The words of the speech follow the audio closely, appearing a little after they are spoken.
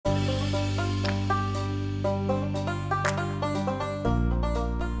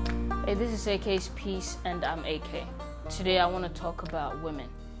Hey, this is AK's Peace, and I'm AK. Today I want to talk about women.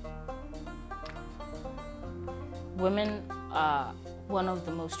 Women are one of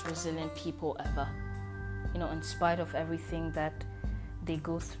the most resilient people ever. In spite of everything that they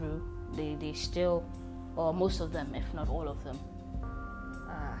go through, they still, or most of them, if not all of them,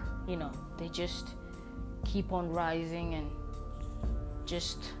 they just keep on rising and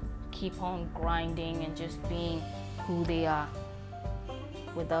just keep on grinding and just being who they are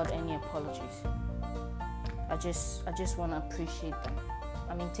without any apologies. I just want to appreciate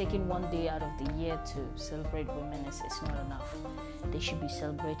them. Taking one day out of the year to celebrate women is not enough. They should be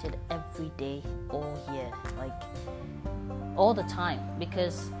celebrated every day, all year, all the time,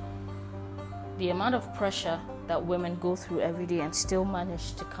 because the amount of pressure that women go through every day and still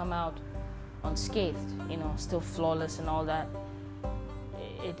manage to come out unscathed, still flawless and all that,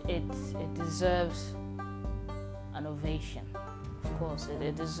 it deserves an ovation. Of course,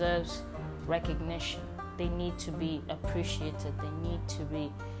 it deserves recognition. They need to be appreciated. They need to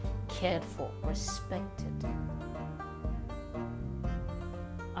be cared for, respected.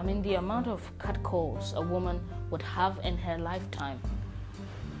 The amount of catcalls a woman would have in her lifetime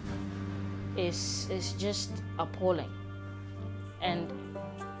is just appalling. And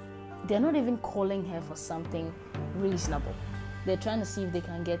they're not even calling her for something reasonable. They're trying to see if they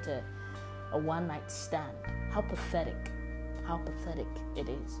can get a one-night stand. How pathetic it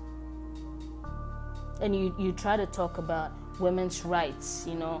is. And you try to talk about women's rights,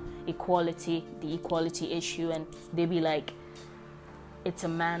 equality, the equality issue, and they be like, it's a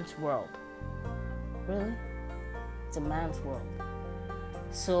man's world. Really? It's a man's world.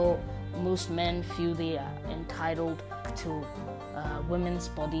 So most men feel they are entitled to women's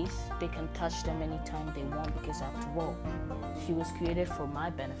bodies. They can touch them anytime they want because, after all, she was created for my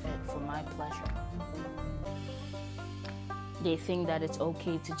benefit, for my pleasure. They think that it's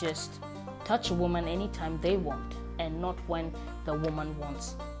okay to just touch a woman anytime they want, and not when the woman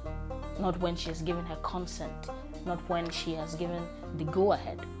wants, not when she has given her consent, not when she has given the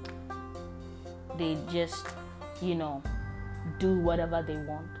go-ahead. They just, do whatever they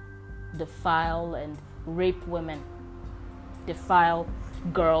want, defile and rape women, defile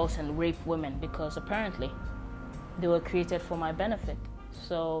girls and rape women, because apparently they were created for my benefit.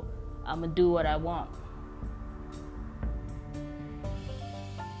 So I'm gonna do what I want.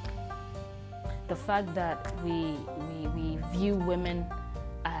 The fact that we view women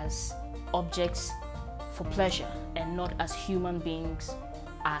as objects for pleasure and not as human beings,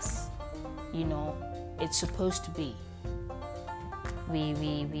 as it's supposed to be.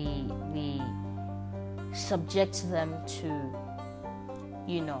 We subject them to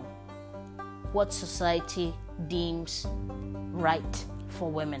what society deems right for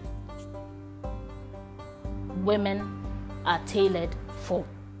women. Women are tailored for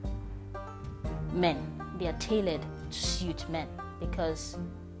men. They are tailored to suit men, because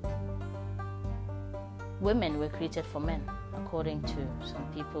women were created for men, according to some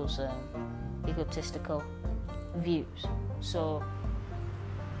people's egotistical views. So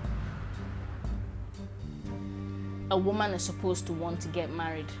a woman is supposed to want to get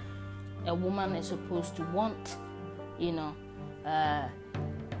married. A woman is supposed to want,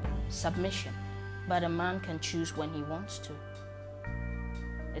 submission. But a man can choose when he wants to.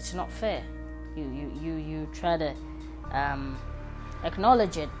 It's not fair. You try to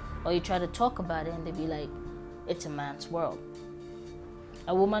acknowledge it, or you try to talk about it, and they be like, it's a man's world.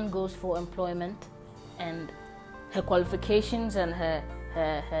 A woman goes for employment, and her qualifications and her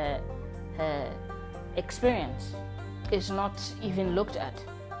experience is not even looked at.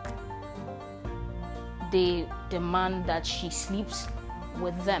 They demand that she sleeps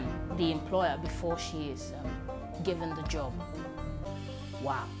with them, the employer, before she is given the job.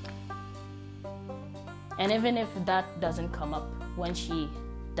 Wow. And even if that doesn't come up, when she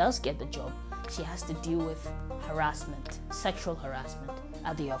does get the job, she has to deal with harassment, sexual harassment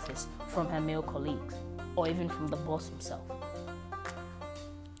at the office from her male colleagues, or even from the boss himself.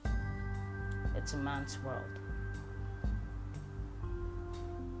 It's a man's world.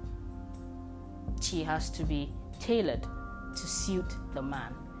 She has to be tailored to suit the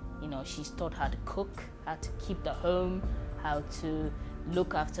man. She's taught how to cook, how to keep the home, how to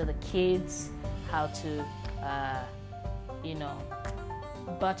look after the kids, how to,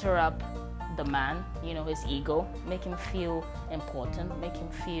 butter up the man, his ego, make him feel important, make him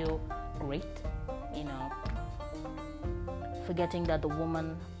feel great, forgetting that the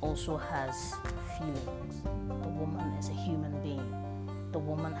woman also has feelings. The woman is a human being. The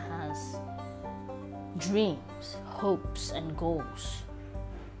woman has dreams, hopes, and goals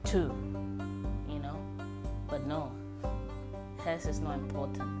too, But no, hers is not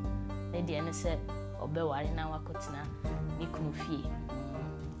important. Lady and said, Obewari now wakotna nikunufi.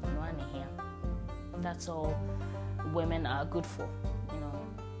 No one here. That's all women are good for.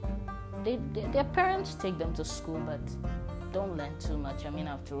 Their parents take them to school, but don't learn too much. I mean,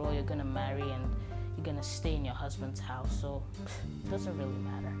 after all, you're gonna marry and you're gonna stay in your husband's house, so it doesn't really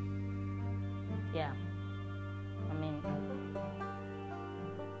matter. Yeah, I mean,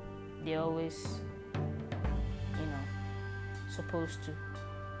 they're always, supposed to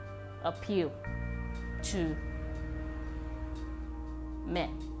appeal to men,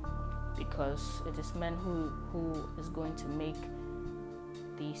 because it is men who is going to make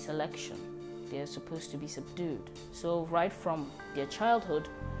the selection. They're supposed to be subdued. So right from their childhood,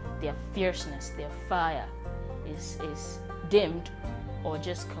 their fierceness, their fire is dimmed or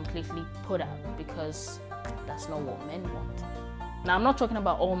just completely put out, because that's not what men want. Now, I'm not talking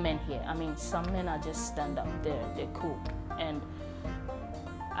about all men here. I mean, some men are just stand up. They're cool, and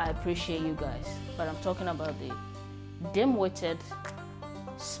I appreciate you guys. But I'm talking about the dim-witted,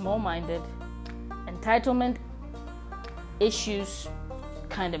 small-minded, entitlement issues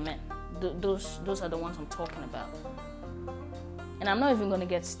kind of men. Those are the ones I'm talking about. And I'm not even going to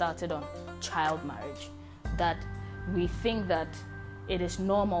get started on child marriage, that we think that it is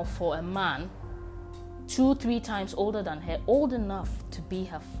normal for a man 2-3 times older than her, old enough to be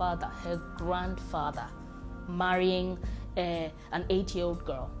her father, her grandfather, marrying an 8-year-old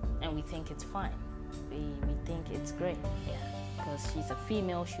girl, and we think it's fine. We think it's great, yeah, because she's a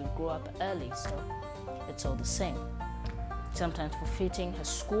female, she'll grow up early, so it's all the same. Sometimes for fitting her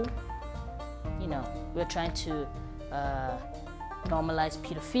school, we're trying to normalize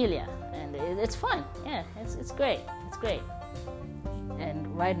pedophilia, and it's fine. Yeah, it's great. It's great. And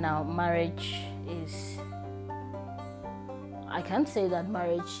right now, marriage is, I can't say that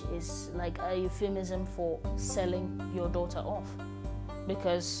marriage is like a euphemism for selling your daughter off,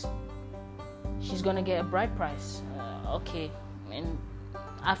 because she's gonna get a bride price. Okay, in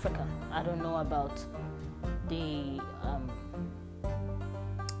Africa, I don't know about the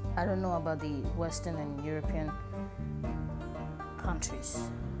Western and European countries,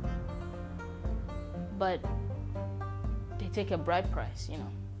 but they take a bride price.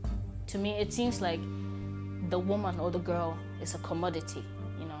 To me, it seems like the woman or the girl is a commodity,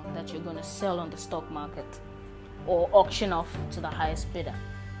 that you're going to sell on the stock market or auction off to the highest bidder.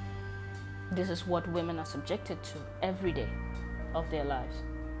 This is what women are subjected to every day of their lives.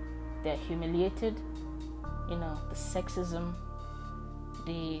 They're humiliated, the sexism,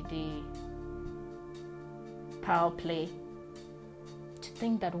 the power play. To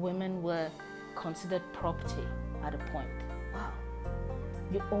think that women were considered property at a point. Wow,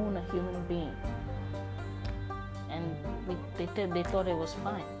 you own a human being, and they thought it was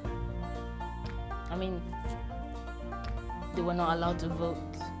fine. I mean, they were not allowed to vote.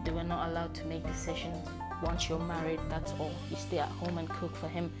 They were not allowed to make decisions. Once you're married, that's all. You stay at home and cook for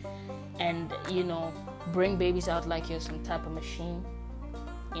him, and bring babies out like you're some type of machine.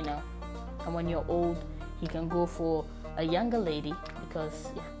 And when you're old, he can go for a younger lady,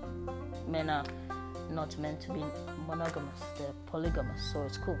 because men are not meant to be monogamous, they're polygamous, so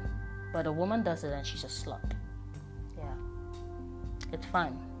it's cool. But a woman does it and she's a slut. Yeah, it's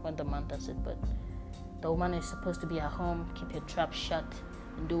fine when the man does it, but the woman is supposed to be at home, keep your trap shut,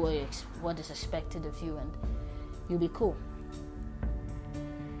 and do what is expected of you, and you'll be cool.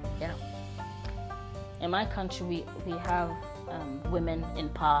 Yeah. In my country, we have women in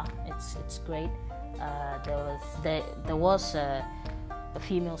power. It's great. There was a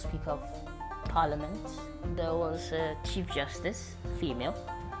female Speaker of Parliament. There was a Chief Justice, female,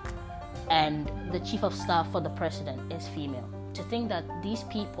 and the Chief of Staff for the President is female. To think that these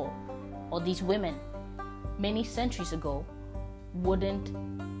people or these women many centuries ago wouldn't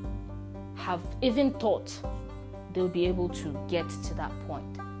have even thought they'll be able to get to that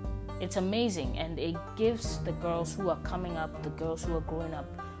point. It's amazing, and it gives the girls who are coming up, the girls who are growing up,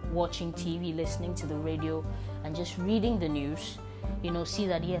 watching TV, listening to the radio, and just reading the news, see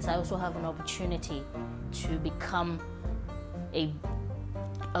that yes, I also have an opportunity to become a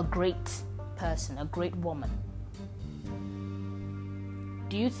great person, a great woman.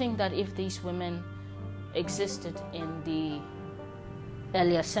 Do you think that if these women existed in the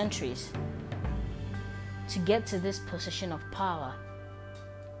earlier centuries, to get to this position of power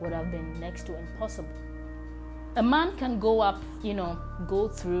would have been next to impossible? A man can go up, go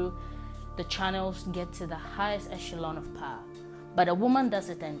through the channels, get to the highest echelon of power. But a woman does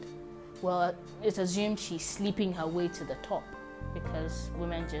it, and, well, it's assumed she's sleeping her way to the top, because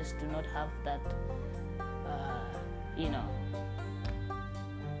women just do not have that,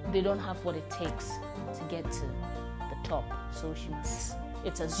 they don't have what it takes to get to the top. So she must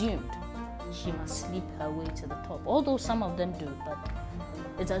it's assumed she must sleep her way to the top. Although some of them do, but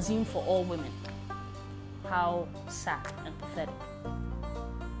it's assumed for all women. How sad and pathetic.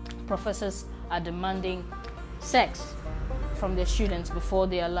 Professors are demanding sex from their students before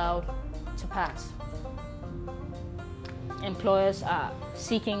they're allowed to pass. Employers are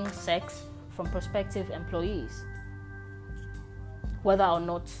seeking sex from prospective employees. Whether or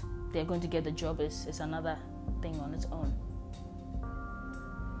not they're going to get the job is another thing on its own.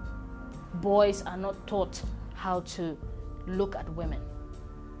 Boys are not taught how to look at women.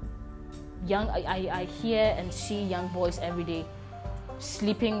 I hear and see young boys every day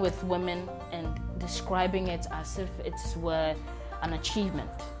sleeping with women and describing it as if it were an achievement,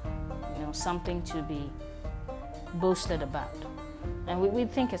 something to be boasted about. And we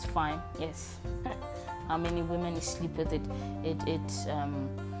think it's fine, yes. How many women you sleep with, it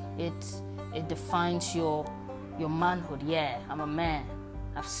defines your manhood. Yeah, I'm a man.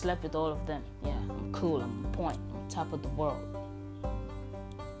 I've slept with all of them. Yeah, I'm cool, I'm on point, I'm on top of the world.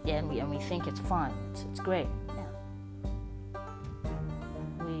 Yeah, and we think it's fine. It's great. Yeah.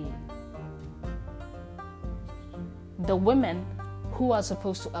 The women who are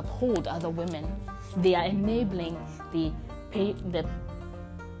supposed to uphold other women, they are enabling the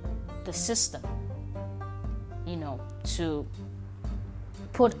system, to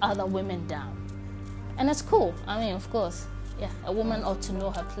put other women down. And it's cool. I mean, of course, yeah, a woman ought to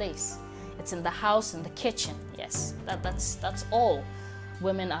know her place. It's in the house, in the kitchen. Yes, that's all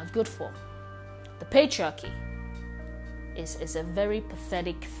women are good for. The patriarchy is a very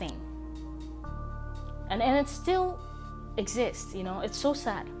pathetic thing. And it still exists, it's so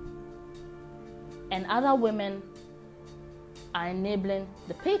sad. And other women are enabling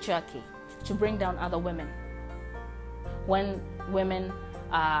the patriarchy to bring down other women. When women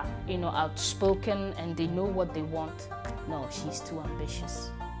are, outspoken and they know what they want, no, she's too ambitious.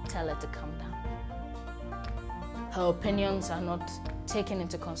 Tell her to calm down. Her opinions are not taken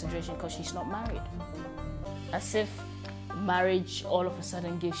into consideration because she's not married. As if marriage all of a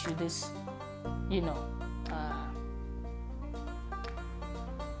sudden gives you this,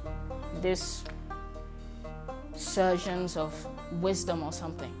 this surgeons of wisdom or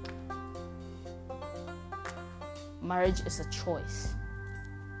something. Marriage is a choice.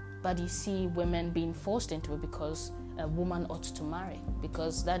 But you see women being forced into it because a woman ought to marry,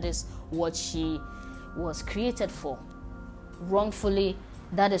 because that is what she was created for. Wrongfully,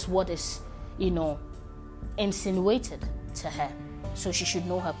 that is what is, insinuated to her. So she should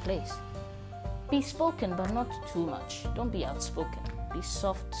know her place. Be spoken, but not too much. Don't be outspoken. Be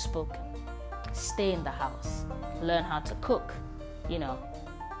soft-spoken. Stay in the house. Learn how to cook,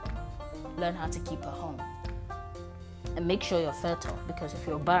 Learn how to keep her home. And make sure you're fertile, because if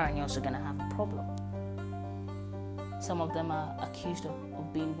you're barren, you're also going to have a problem. Some of them are accused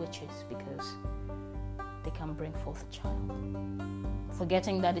of being witches because they can bring forth a child.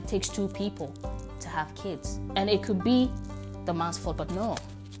 Forgetting that it takes two people to have kids. And it could be the man's fault, but no.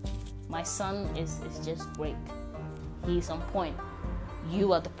 My son is just great. He's on point.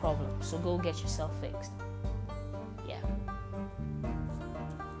 You are the problem, so go get yourself fixed. Yeah.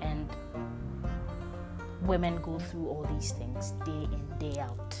 And women go through all these things day in, day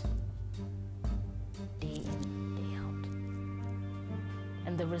out. Day in, day out.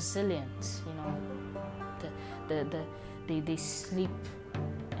 And the resilience, they sleep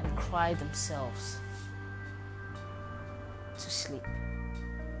and cry themselves to sleep.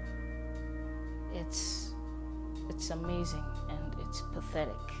 It's amazing and it's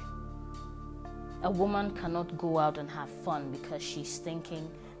pathetic. A woman cannot go out and have fun because she's thinking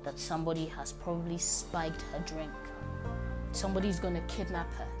that somebody has probably spiked her drink. Somebody's going to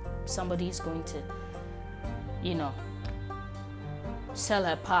kidnap her. Somebody's going to, sell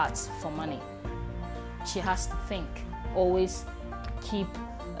her parts for money. She has to think. Always keep,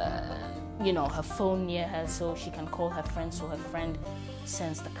 her phone near her so she can call her friend, so her friend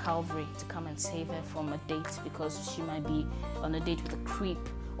sends the cavalry to come and save her from a date because she might be on a date with a creep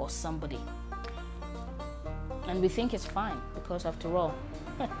or somebody. And we think it's fine because, after all,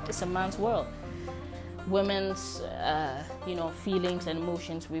 it's a man's world. Women's, feelings and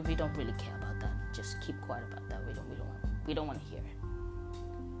emotions, we don't really care about that. Just keep quiet about that. We don't want to hear it.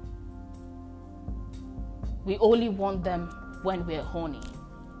 We only want them when we're horny.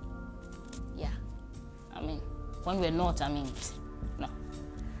 Yeah. When we're not, no.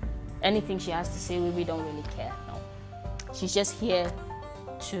 Anything she has to say, we don't really care. No. She's just here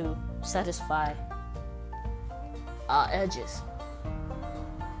to satisfy our urges.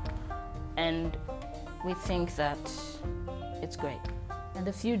 And we think that it's great. And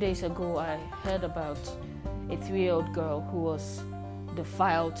a few days ago, I heard about a 3-year-old girl who was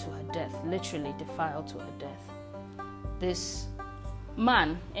defiled to her death, literally defiled to her death. This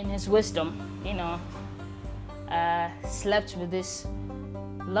man, in his wisdom, slept with this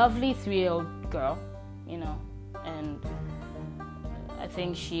lovely 3-year-old girl, and I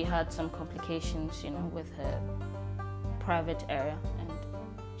think she had some complications, with her private area, and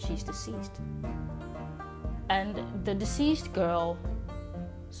she's deceased. And the deceased girl's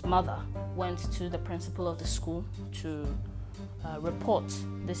mother went to the principal of the school to report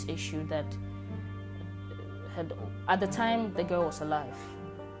this issue that at the time the girl was alive,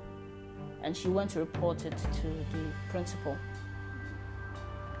 and she went to report it to the principal,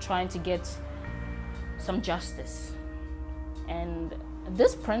 trying to get some justice. And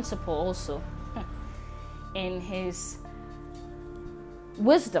this principal also, in his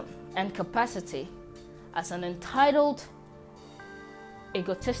wisdom and capacity as an entitled,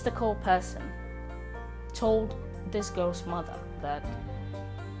 egotistical person, told this girl's mother that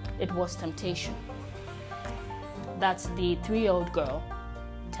it was temptation. That the 3-year-old girl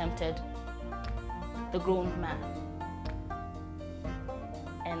tempted the grown man.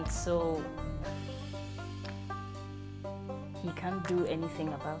 And so he can't do anything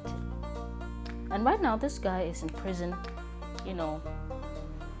about it. And right now this guy is in prison,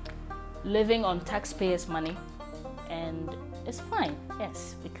 living on taxpayers' money, and it's fine,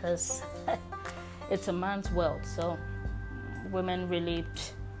 yes, because it's a man's world. So women really,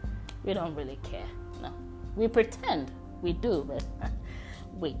 we don't really care. No, we pretend we do, but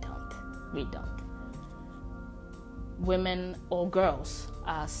we don't. Women or girls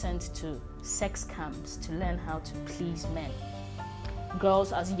are sent to sex camps to learn how to please men.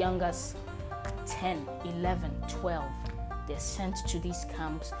 Girls as young as 10, 11, 12, they're sent to these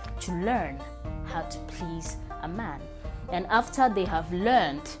camps to learn how to please a man. And after they have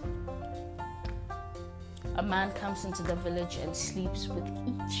learned, a man comes into the village and sleeps with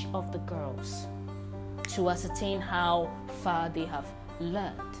each of the girls to ascertain how far they have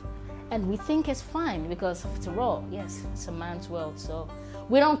learned. And we think it's fine because, after all, yes, it's a man's world. So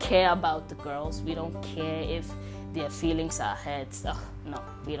we don't care about the girls. We don't care if their feelings are hurt. No,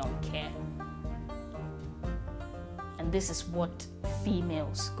 we don't care. And this is what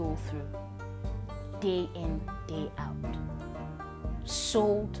females go through day in, day out.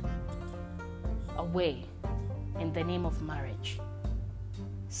 Sold away in the name of marriage.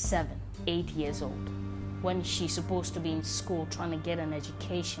 7, 8 years old, when she's supposed to be in school, trying to get an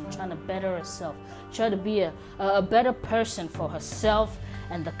education, trying to better herself, trying to be a better person for herself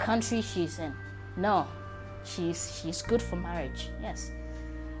and the country she's in. No, she's good for marriage, yes.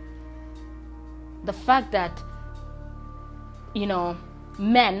 The fact that,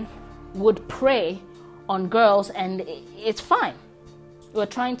 men would prey on girls, and it's fine. We're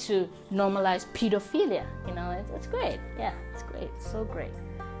trying to normalize pedophilia, it's great. Yeah, it's great, so great.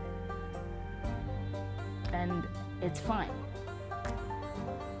 And it's fine.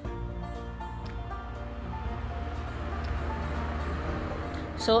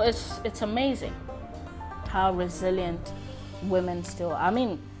 So it's amazing how resilient women still are. I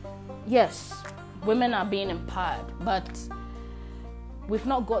mean, yes, women are being empowered, but we've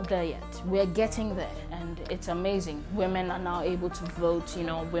not got there yet. We're getting there, and it's amazing. Women are now able to vote,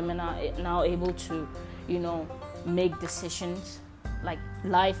 women are now able to, make decisions, like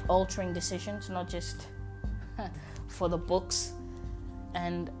life-altering decisions, not just for the books.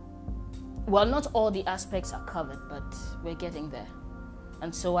 And, well, not all the aspects are covered, but we're getting there.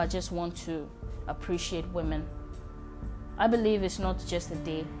 And so I just want to appreciate women. I believe it's not just a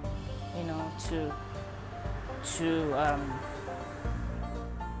day, to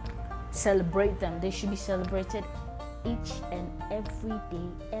celebrate them. They should be celebrated each and every day,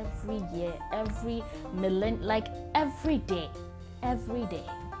 every year, every millennium, like every day,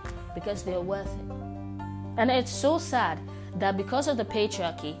 because they're worth it. And it's so sad that because of the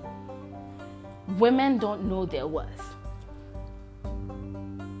patriarchy, women don't know their worth.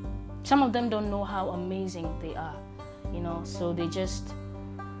 Some of them don't know how amazing they are, so they just,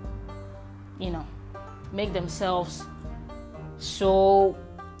 make themselves so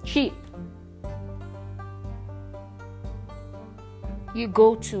cheap. You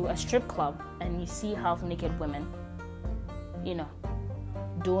go to a strip club and you see half naked women,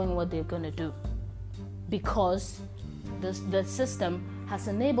 doing what they're gonna do because the system has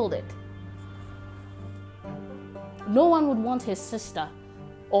enabled it. No one would want his sister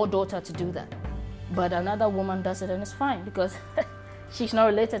or daughter to do that, but another woman does it and it's fine because she's not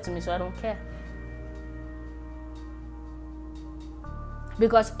related to me, so I don't care.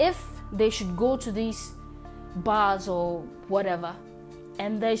 Because if they should go to these bars or whatever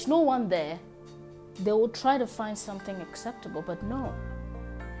and there's no one there, they will try to find something acceptable, but no.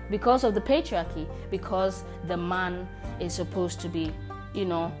 Because of the patriarchy, because the man is supposed to be,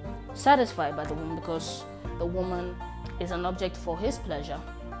 satisfied by the woman, because the woman is an object for his pleasure.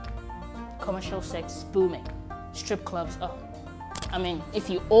 Commercial sex booming. Strip clubs, if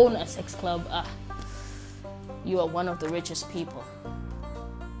you own a sex club, you are one of the richest people.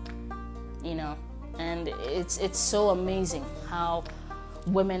 And it's so amazing how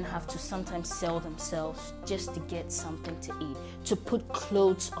women have to sometimes sell themselves just to get something to eat, to put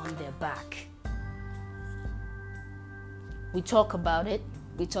clothes on their back. We talk about it,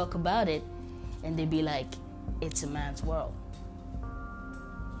 and they be like, it's a man's world.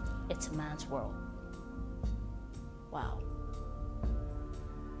 It's a man's world. Wow.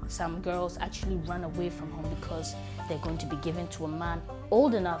 Some girls actually run away from home because they're going to be given to a man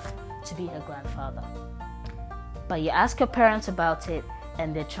old enough to be her grandfather. But you ask your parents about it,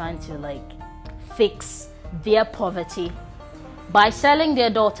 and they're trying to fix their poverty by selling their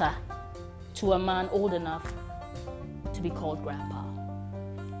daughter to a man old enough to be called grandpa.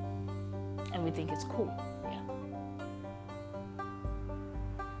 And we think it's cool.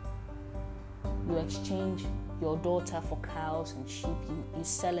 You exchange your daughter for cows and sheep. You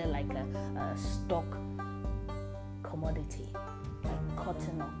sell it like a stock commodity, like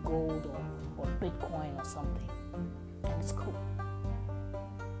cotton or gold or Bitcoin or something. And it's cool.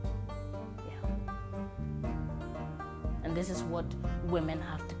 Yeah. And this is what women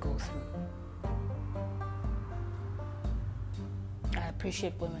have to go through. I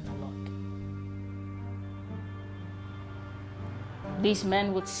appreciate women a lot. These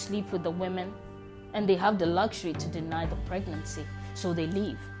men would sleep with the women, and they have the luxury to deny the pregnancy, so they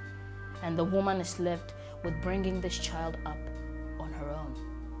leave. And the woman is left with bringing this child up on her own.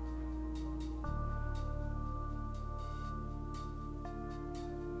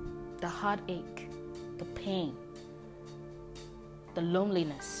 The heartache, the pain, the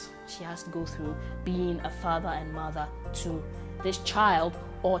loneliness she has to go through being a father and mother to this child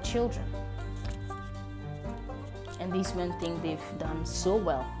or children. And these men think they've done so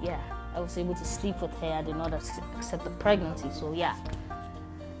well. Yeah, I was able to sleep with her. I did not accept the pregnancy. So yeah,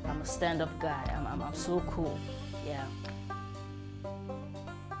 I'm a stand-up guy. I'm so cool. Yeah.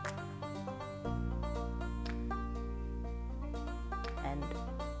 And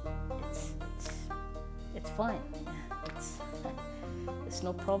it's fine. It's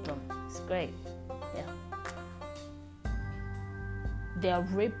no problem. It's great. Yeah. There are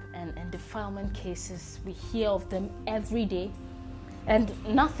rape and defilement cases. We hear of them every day, and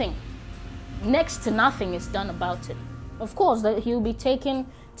next to nothing is done about it. Of course, he'll be taken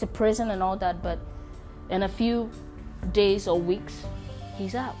to prison and all that, but in a few days or weeks,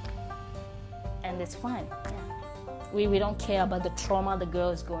 he's out, and it's fine. Yeah. We don't care about the trauma the girl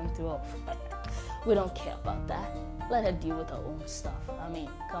is going through. We don't care about that. Let her deal with her own stuff.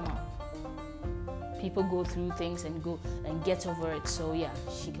 Come on. People go through things and get over it, so yeah,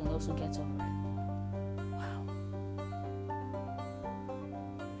 she can also get over it. Wow.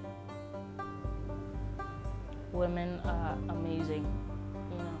 Women are amazing,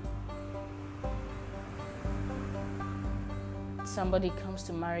 Somebody comes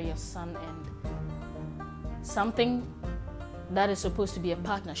to marry your son, and something that is supposed to be a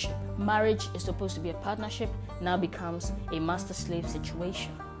partnership, marriage is supposed to be a partnership, now becomes a master-slave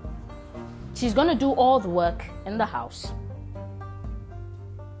situation. She's gonna do all the work in the house,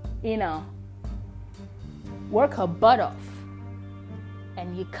 work her butt off,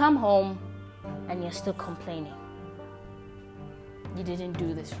 and you come home and you're still complaining. You didn't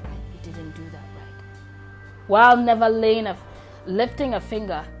do this right, you didn't do that right, while never lifting a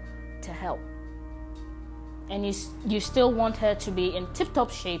finger to help. And you still want her to be in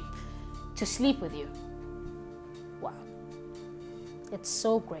tip-top shape to sleep with you. Wow. It's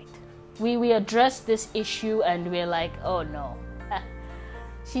so great. We address this issue and we're like, oh no,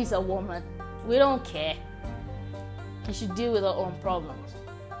 she's a woman. We don't care. She should deal with her own problems.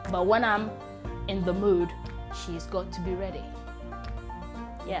 But when I'm in the mood, she's got to be ready.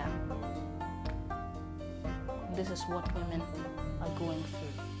 Yeah. This is what women are going through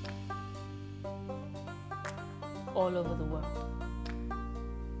all over the world.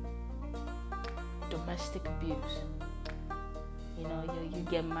 Domestic abuse. You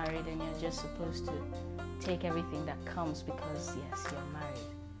get married and you're just supposed to take everything that comes because, yes, you're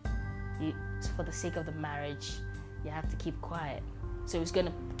married. For the sake of the marriage, you have to keep quiet. So he's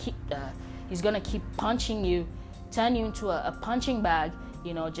gonna keep punching you, turn you into a punching bag,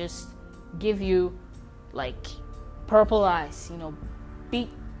 just give you purple eyes, beat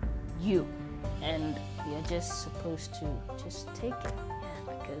you, and you're just supposed to just take it,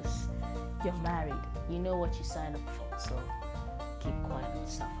 because You're married. You know what you signed up for, so keep quiet and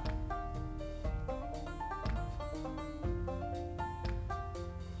suffer.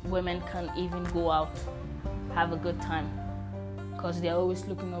 Women can't even go out, have a good time, because they're always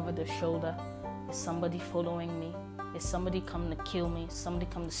looking over their shoulder. Is somebody following me? Is somebody coming to kill me? Is somebody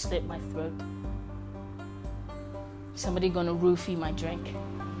coming to slit my throat? Is somebody gonna roofie my drink?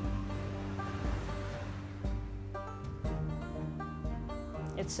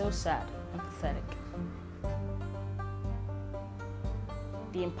 It's so sad and pathetic.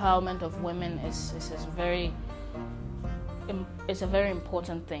 The empowerment of women is a very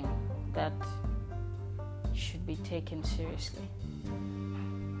important thing that should be taken seriously.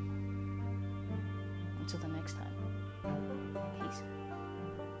 Until the next time, peace.